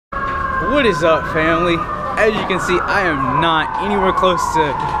What is up, family? As you can see, I am not anywhere close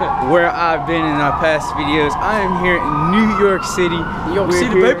to where I've been in our past videos. I am here in New York City. New York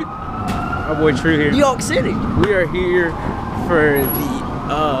City, baby. My boy True here. New York City. We are here for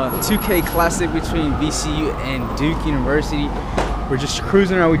the 2K Classic between VCU and Duke University. We're just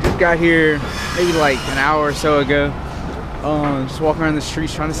cruising around. We just got here maybe like an hour or so ago. Just walking around the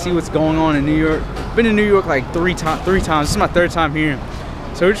streets trying to see what's going on in New York. Been in New York like three times. This is my third time here.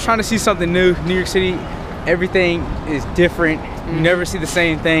 So we're just trying to see something new. New York City, everything is different. You never see the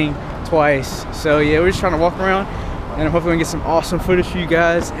same thing twice. So yeah, we're just trying to walk around, and I'm hoping we get some awesome footage for you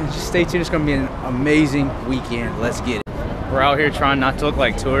guys. And just stay tuned. It's gonna be an amazing weekend. Let's get it. We're out here trying not to look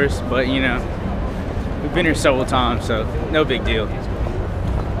like tourists, but you know, we've been here several times, so no big deal.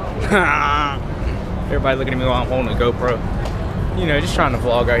 Everybody looking at me while I'm holding a GoPro. You know, just trying to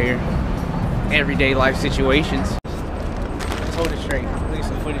vlog out here. Everyday life situations. Just hold it straight. Look at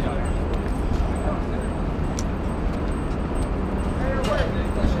some footage on it.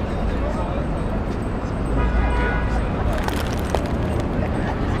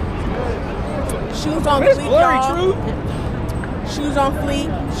 Shoes on It's fleek, blurry, y'all. True. Shoes on fleek.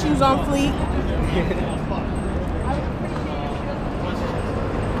 Shoes on fleek.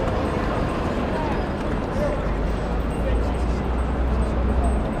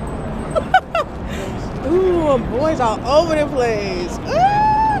 Ooh, boys all over the place.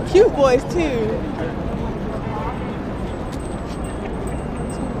 Ooh, cute boys too.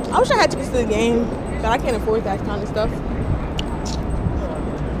 I wish I had tickets to the game, but I can't afford that kind of stuff.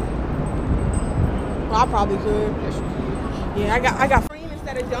 Well, I probably could. Yeah, I got free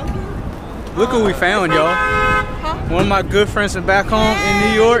instead of Dunkin'. Look what we found, y'all. Huh? One of my good friends from back home in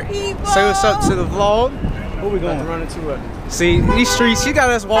New York. Say what's up to the vlog. Where we going? To run into what? See, these streets, she got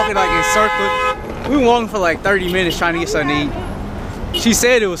us walking like in circles. We were walking for like 30 minutes trying to get something to eat. She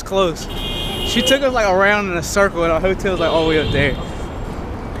said it was close. She took us like around in a circle, and our hotel's like all the way up there.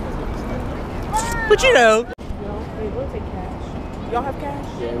 But you know. We'll take cash. Y'all have cash?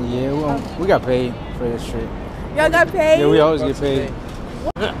 Yeah, we got paid for this trip. Y'all got paid? Yeah, we always get paid.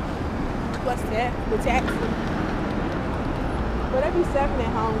 What's that? The taxi? But that'd be 7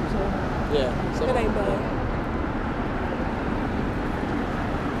 at home, so Yeah. that ain't bad.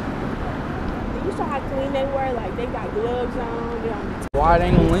 You saw how clean they were? Like, they got gloves on. They on the Wide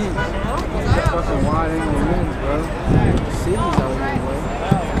angle lens. Fucking wide angle lens, bro. Cities out here, bro.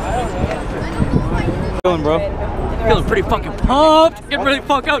 Feeling, bro? Feeling pretty fucking pumped. Get ready to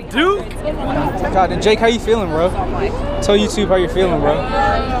fuck out, Duke. God, Jake, how you feeling, bro? Tell YouTube how you're feeling, bro.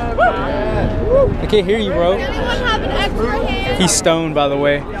 I can't hear you, bro. He's stoned, by the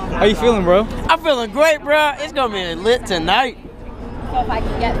way. How you feeling, bro? I'm feeling great, bro. It's gonna be lit tonight.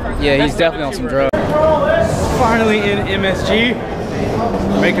 Yeah, he's definitely on some drugs. Finally in MSG,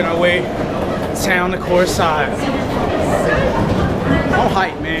 making our way down the course side. I'm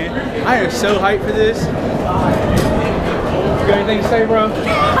hyped, man. I am so hyped for this. You got anything to say, bro?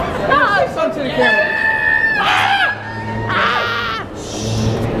 Say something to the camera.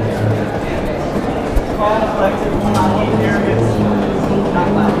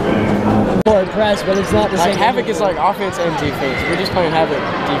 More impressed, but it's not the same. Like Havoc is like offense and defense. We're just playing Havoc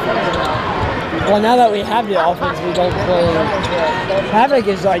defense. Well, now that we have the offense, we don't play. Havoc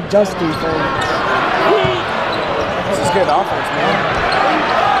is like just defense. This is good offense, man.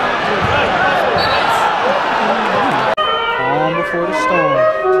 Calm before the storm.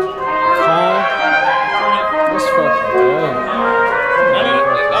 Calm. Let's fucking go.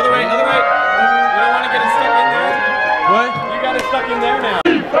 Other way. You don't want to get it stuck in there. What? You got it stuck in there now.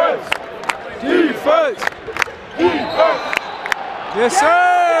 Defense! Yes,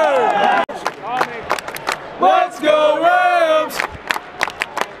 sir! Let's go, Rams!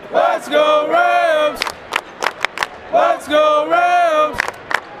 Let's go, Rams! Let's go, Rams!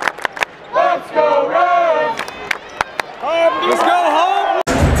 Let's go, Rams! Let's go home!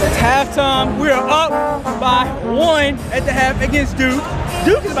 It's halftime. We are up by 1 at the half against Duke.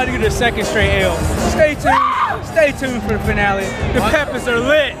 Duke is about to get their second straight L. Stay tuned. Stay tuned for the finale. The Peppers are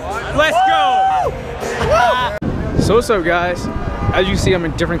lit. Let's go! So what's up, guys? As you see, I'm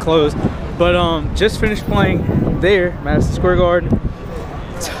in different clothes, but just finished playing there, Madison Square Garden.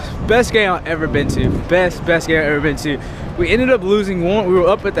 Best game I've ever been to. Best game I've ever been to. We ended up losing one. We were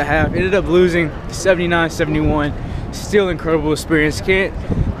up at the half. Ended up losing 79-71. Still incredible experience.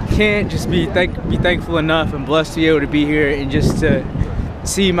 Can't just be thankful enough and blessed to be able to be here and just to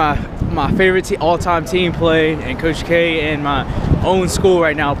see my favorite all-time team play, and Coach K and my own school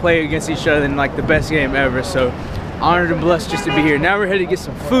right now play against each other in like the best game ever. So honored and blessed just to be here. Now we're headed to get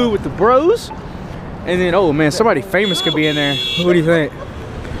some food with the bros, and then oh man, somebody famous could be in there. What do you think?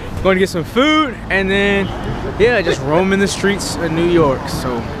 going to get some food, and then yeah, just roaming the streets of New York.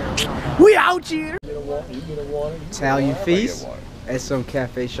 So we out here. Italian feast at some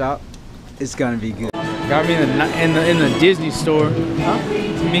cafe shop. It's gonna be good. Got me in the Disney store. Huh?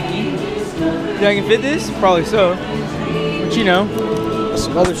 Mickey. Think I can fit this? Probably so. But you know, there's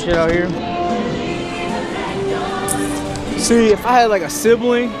some other shit out here. See, if I had like a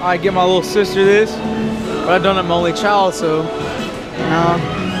sibling, I'd get my little sister this. But I don't have my only child, so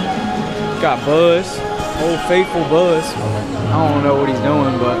got Buzz, old faithful Buzz. I don't know what he's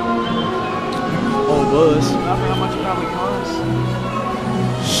doing, but old Buzz. I don't know how much it probably costs.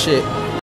 Shit.